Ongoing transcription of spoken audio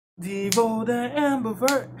Devo the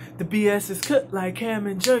Ambivert. The BS is cooked like ham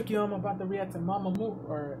and jerk. Yo, I'm about to react to MAMAMOO,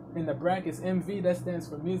 or in the brackets MV. That stands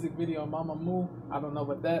for music video MAMAMOO. I don't know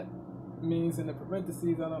what that means in the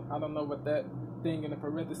parentheses. I don't know what that thing in the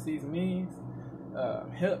parentheses means.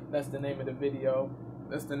 Hip, that's the name of the video.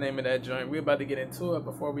 That's the name of that joint. We're about to get into it.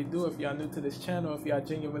 Before we do, if y'all new to this channel, if y'all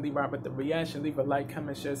genuinely rock with the reaction, leave a like,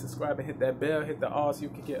 comment, share, subscribe, and hit that bell, hit the all so you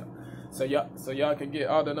can get y'all can get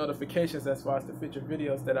all the notifications as far as the future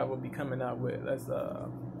videos that I will be coming out with. Let's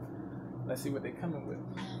see what they're coming with.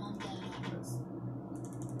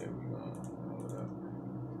 Here we go.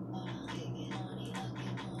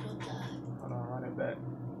 Hold on, run it back.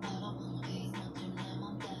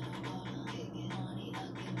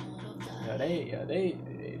 Yeah, they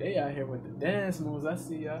out here with the dance moves. I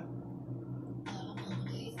see y'all.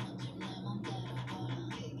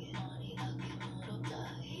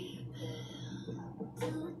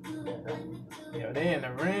 Yo, they in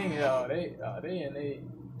the ring, yo. They in they.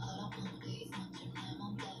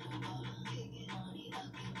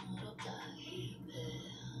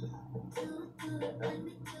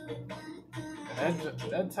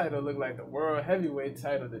 That title look like the World Heavyweight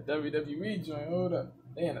title, the WWE joint. Hold up.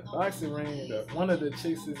 They in the boxing ring. One of the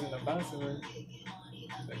chicks is in the boxing ring.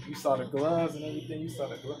 Like, you saw the gloves and everything. You saw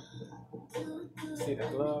the gloves. See the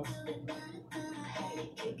gloves.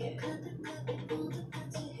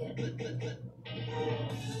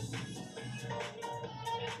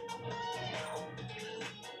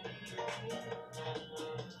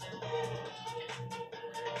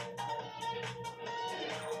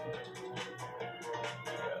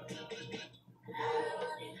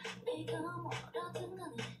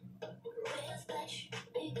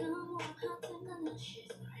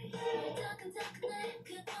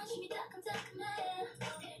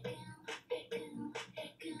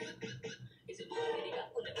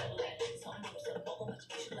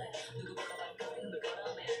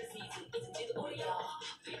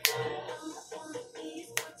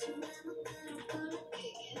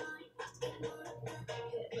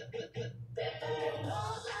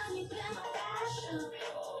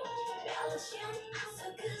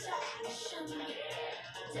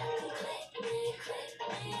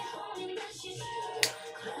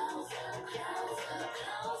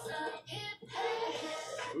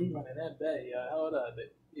 We running that back, yeah. Hold up,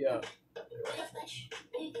 yeah.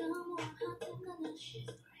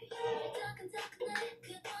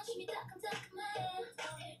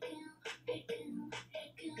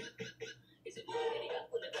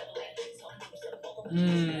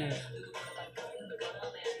 Yeah,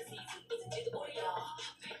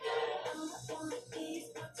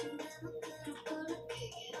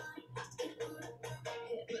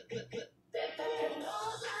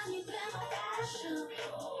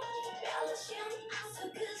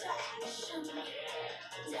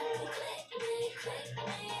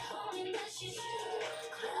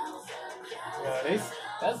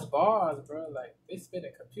 that's bars, bro. Like, they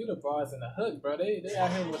spitting computer bars in the hook, bro. They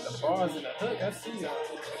out here with the bars in the hook. I see the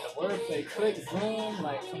wordplay, click, zoom.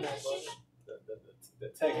 Like, come on, bro. The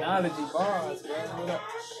technology bars, bro.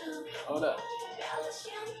 Hold up.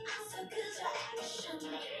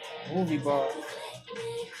 Movie bars.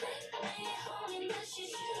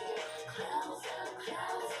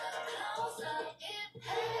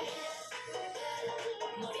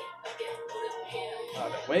 Oh,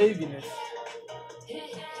 the waviness.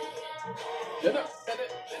 Yo,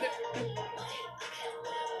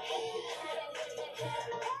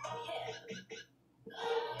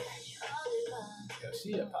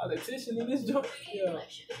 she a politician in this joint. Yo,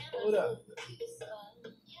 hold up.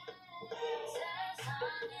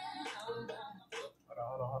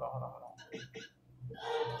 Hold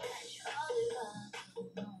on.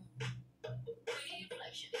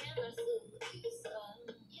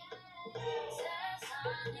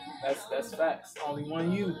 That's facts. Only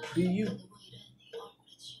one you. Be you.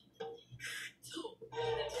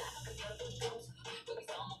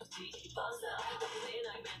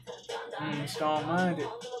 Strong-minded.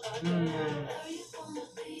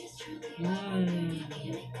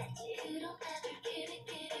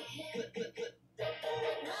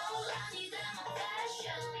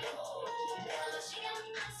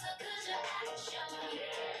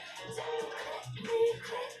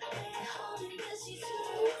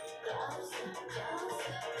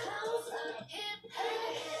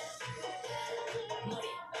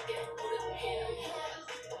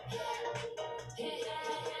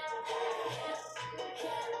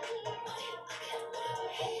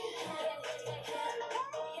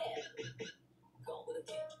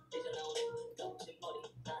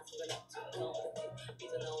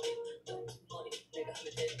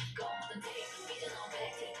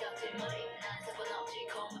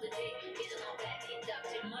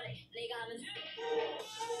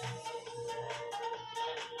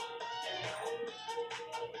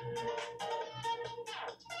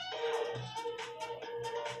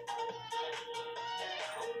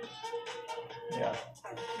 Yeah.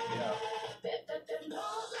 Yeah. I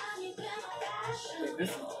think this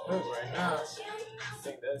is the hook right now. I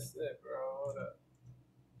think that's it, bro. Hold up.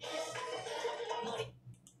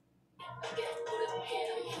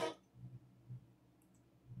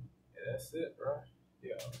 Yeah, that's it, bro.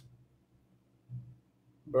 Yeah.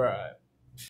 Bruh.